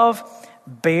that. Love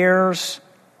bears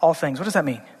all things. What does that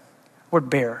mean? Word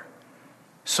bear.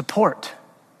 Support.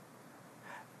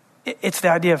 It's the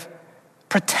idea of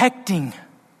protecting.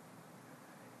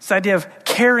 It's the idea of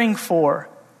caring for.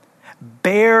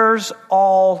 Bears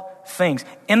all things.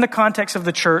 In the context of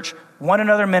the church, one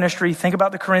another ministry, think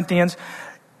about the Corinthians.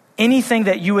 anything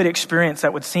that you would experience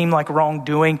that would seem like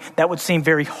wrongdoing, that would seem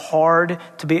very hard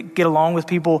to get along with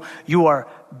people, you are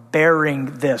bearing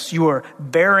this. You are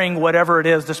bearing whatever it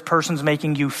is this person's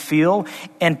making you feel.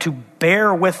 And to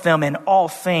bear with them in all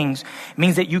things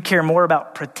means that you care more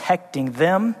about protecting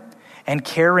them and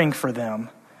caring for them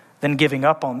than giving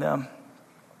up on them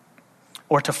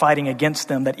or to fighting against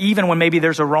them. That even when maybe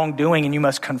there's a wrongdoing and you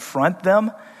must confront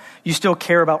them, you still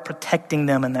care about protecting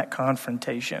them in that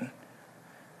confrontation.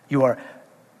 You are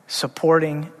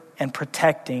supporting and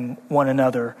protecting one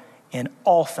another in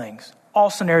all things, all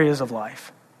scenarios of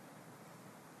life.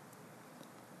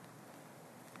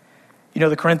 You know,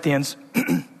 the Corinthians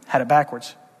had it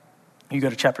backwards. You go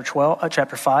to chapter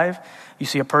 5, you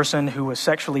see a person who was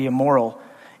sexually immoral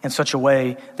in such a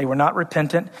way they were not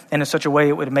repentant, and in such a way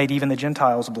it would have made even the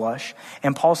Gentiles blush.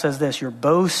 And Paul says this, your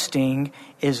boasting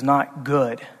is not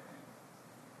good.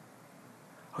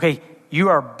 Okay, you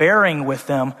are bearing with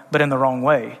them, but in the wrong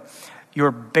way.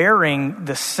 You're bearing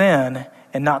the sin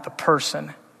and not the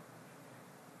person.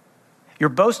 Your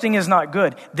boasting is not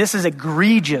good. This is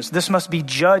egregious. This must be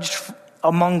judged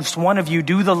amongst one of you.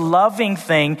 Do the loving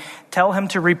thing. Tell him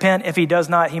to repent. If he does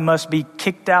not, he must be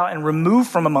kicked out and removed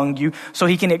from among you so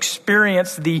he can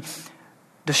experience the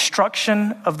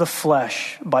destruction of the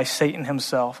flesh by Satan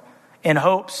himself, in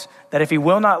hopes that if he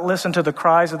will not listen to the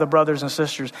cries of the brothers and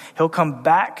sisters, he'll come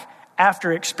back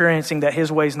after experiencing that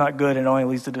his way is not good and only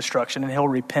leads to destruction, and he'll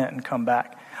repent and come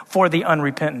back. For the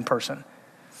unrepentant person,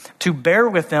 to bear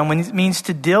with them means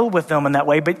to deal with them in that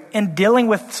way. But in dealing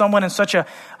with someone in such a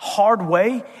hard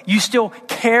way, you still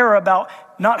care about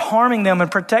not harming them and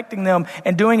protecting them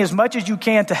and doing as much as you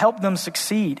can to help them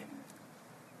succeed.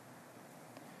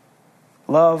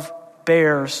 Love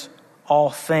bears all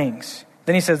things.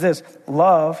 Then he says this,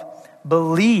 love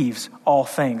believes all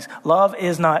things. Love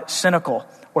is not cynical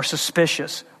or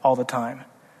suspicious all the time,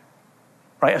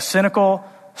 right? A cynical,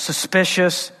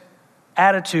 suspicious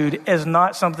attitude is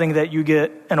not something that you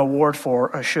get an award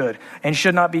for or should, and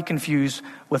should not be confused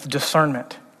with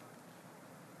discernment.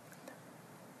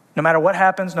 No matter what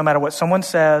happens, no matter what someone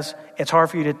says, it's hard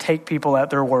for you to take people at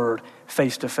their word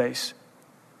face to face.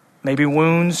 Maybe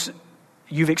wounds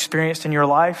you've experienced in your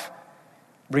life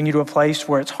bring you to a place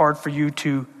where it's hard for you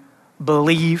to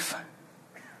believe,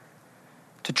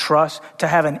 to trust, to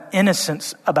have an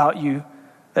innocence about you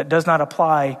that does not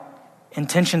apply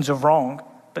intentions of wrong,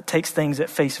 but takes things at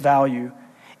face value.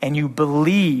 And you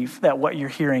believe that what you're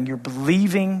hearing, you're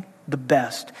believing the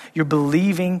best. You're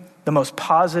believing the most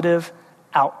positive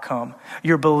outcome.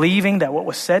 You're believing that what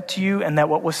was said to you and that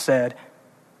what was said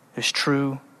is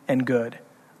true and good.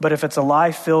 But if it's a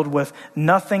lie filled with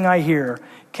nothing I hear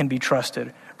can be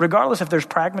trusted, regardless if there's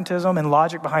pragmatism and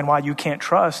logic behind why you can't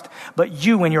trust, but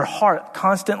you in your heart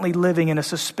constantly living in a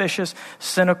suspicious,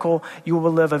 cynical, you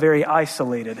will live a very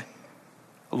isolated,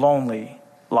 lonely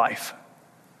life.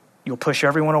 You'll push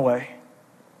everyone away,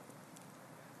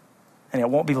 and it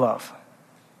won't be love.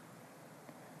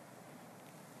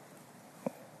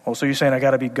 Oh, so you're saying I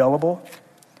got to be gullible?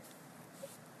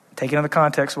 Taken in the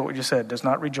context of what we just said, does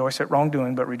not rejoice at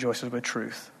wrongdoing, but rejoices with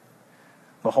truth.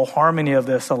 The whole harmony of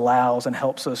this allows and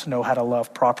helps us know how to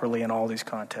love properly in all these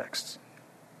contexts.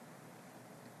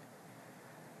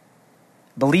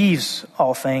 Believes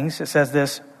all things. It says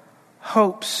this,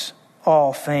 hopes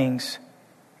all things.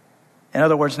 In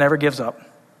other words, never gives up.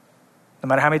 No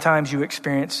matter how many times you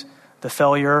experience the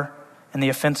failure and the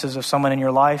offenses of someone in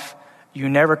your life, you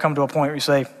never come to a point where you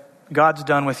say, God's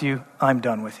done with you, I'm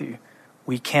done with you.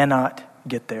 We cannot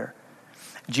get there.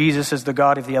 Jesus is the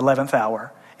God of the 11th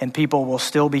hour, and people will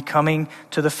still be coming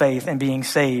to the faith and being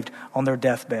saved on their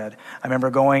deathbed. I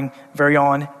remember going very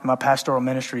on in my pastoral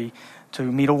ministry to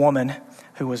meet a woman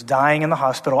who was dying in the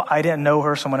hospital. I didn't know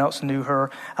her. Someone else knew her.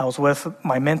 I was with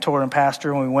my mentor and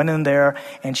pastor, and we went in there,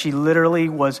 and she literally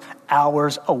was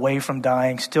hours away from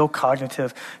dying, still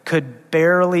cognitive, could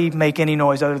barely make any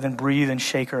noise other than breathe and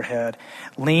shake her head,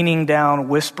 leaning down,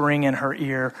 whispering in her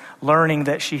ear, learning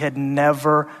that she had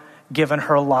never given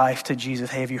her life to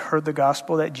Jesus. Hey, have you heard the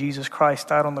gospel that Jesus Christ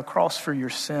died on the cross for your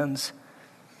sins?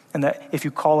 And that if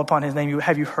you call upon his name,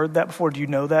 have you heard that before? Do you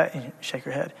know that? And you shake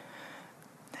your head.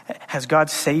 Has God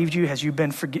saved you? Has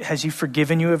he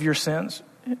forgiven you of your sins?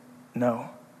 No.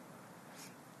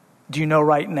 Do you know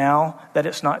right now that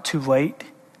it's not too late?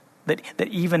 That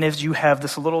even if you have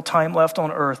this little time left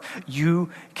on earth,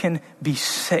 you can be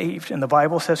saved. And the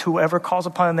Bible says, whoever calls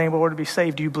upon the name of the Lord to be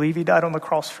saved. Do you believe he died on the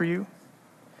cross for you?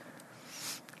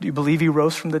 Do you believe he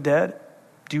rose from the dead?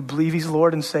 Do you believe he's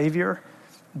Lord and Savior?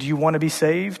 Do you want to be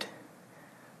saved?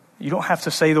 You don't have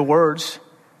to say the words.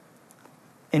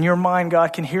 In your mind,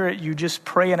 God can hear it. You just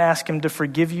pray and ask him to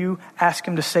forgive you, ask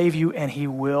him to save you, and he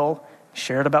will.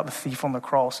 Share it about the thief on the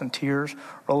cross and tears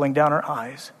rolling down her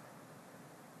eyes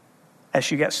as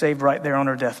she got saved right there on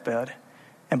her deathbed,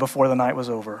 and before the night was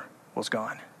over, was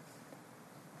gone.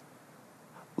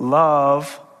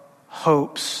 Love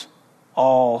hopes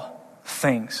all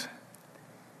things.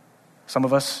 Some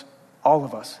of us, all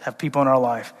of us, have people in our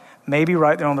life, maybe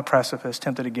right there on the precipice,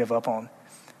 tempted to give up on.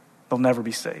 They'll never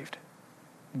be saved.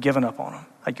 Given up on them.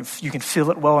 Like you can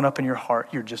feel it welling up in your heart.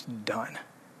 You're just done.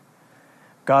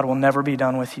 God will never be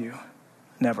done with you.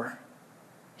 Never.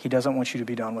 He doesn't want you to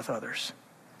be done with others.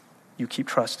 You keep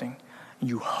trusting.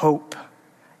 You hope.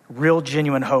 Real,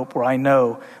 genuine hope, where I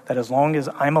know that as long as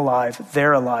I'm alive,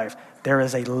 they're alive. There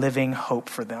is a living hope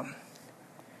for them.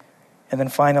 And then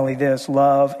finally this,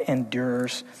 love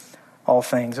endures all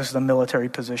things. This is the military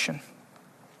position.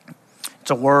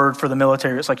 It's a word for the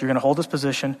military. It's like you're going to hold this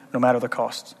position no matter the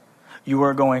costs. You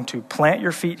are going to plant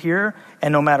your feet here,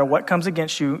 and no matter what comes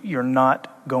against you, you're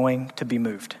not going to be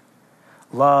moved.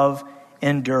 Love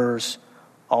endures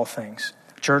all things.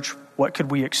 Church, what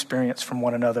could we experience from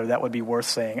one another that would be worth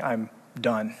saying, I'm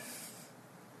done?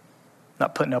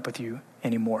 Not putting up with you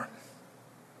anymore.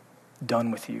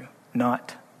 Done with you.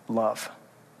 Not love.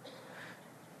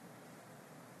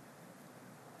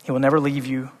 He will never leave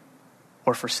you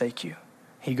or forsake you.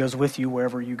 He goes with you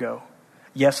wherever you go.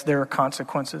 Yes, there are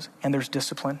consequences and there's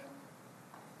discipline,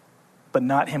 but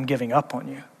not him giving up on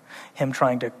you. Him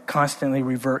trying to constantly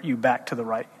revert you back to the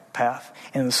right path.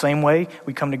 And in the same way,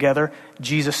 we come together,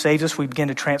 Jesus saves us, we begin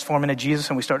to transform into Jesus,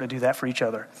 and we start to do that for each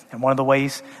other. And one of the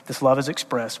ways this love is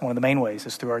expressed, one of the main ways,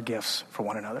 is through our gifts for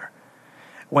one another.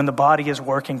 When the body is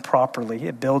working properly,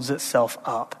 it builds itself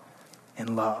up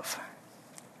in love.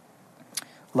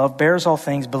 Love bears all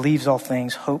things, believes all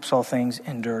things, hopes all things,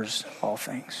 endures all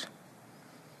things.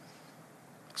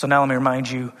 So now let me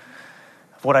remind you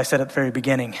of what I said at the very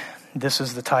beginning. This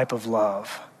is the type of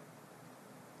love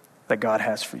that God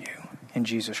has for you in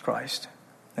Jesus Christ.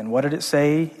 And what did it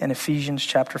say in Ephesians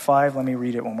chapter 5? Let me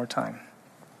read it one more time.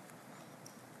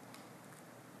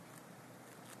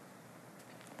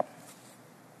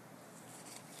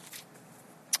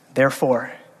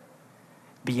 Therefore,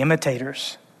 be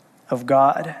imitators of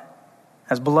God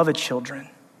as beloved children,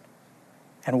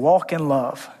 and walk in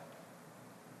love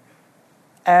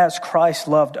as Christ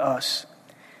loved us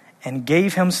and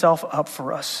gave himself up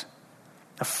for us,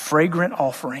 a fragrant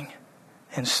offering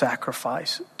and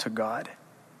sacrifice to God.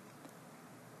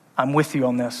 I'm with you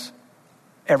on this.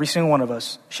 Every single one of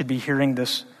us should be hearing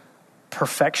this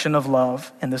perfection of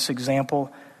love and this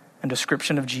example and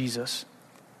description of Jesus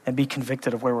and be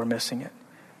convicted of where we're missing it.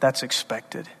 That's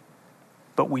expected.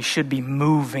 But we should be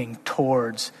moving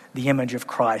towards the image of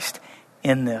Christ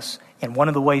in this. And one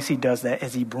of the ways he does that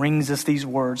is he brings us these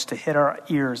words to hit our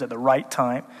ears at the right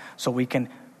time so we can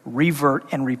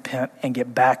revert and repent and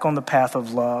get back on the path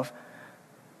of love.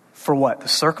 For what? The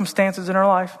circumstances in our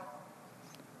life?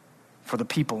 For the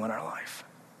people in our life.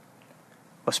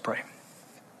 Let's pray.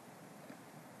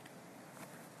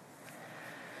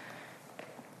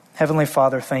 Heavenly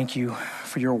Father, thank you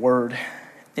for your word.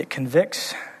 It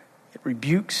convicts, it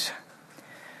rebukes.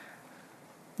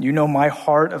 You know my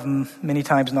heart of many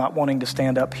times not wanting to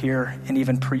stand up here and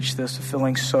even preach this,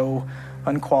 feeling so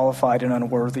unqualified and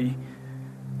unworthy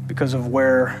because of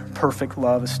where perfect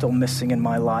love is still missing in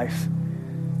my life.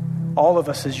 All of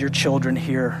us as your children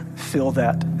here feel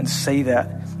that and say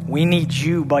that. We need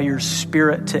you by your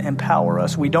Spirit to empower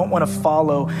us. We don't want to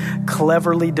follow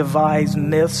cleverly devised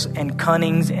myths and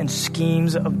cunnings and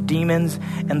schemes of demons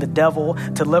and the devil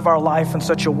to live our life in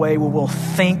such a way where we'll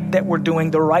think that we're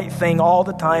doing the right thing all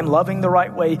the time, loving the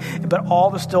right way, but all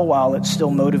the still while it's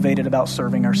still motivated about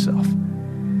serving ourselves.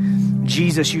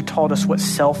 Jesus, you taught us what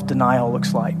self-denial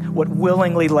looks like, what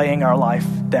willingly laying our life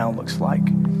down looks like.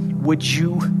 Would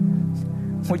you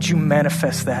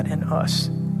manifest that in us?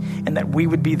 And that we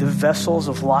would be the vessels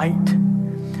of light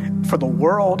for the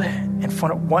world and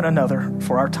for one another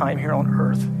for our time here on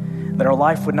earth. That our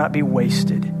life would not be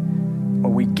wasted,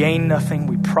 where we gain nothing,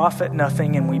 we profit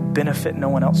nothing, and we benefit no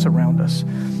one else around us.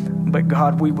 But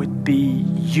God, we would be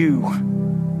you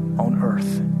on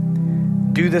earth.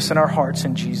 Do this in our hearts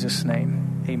in Jesus'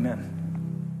 name. Amen.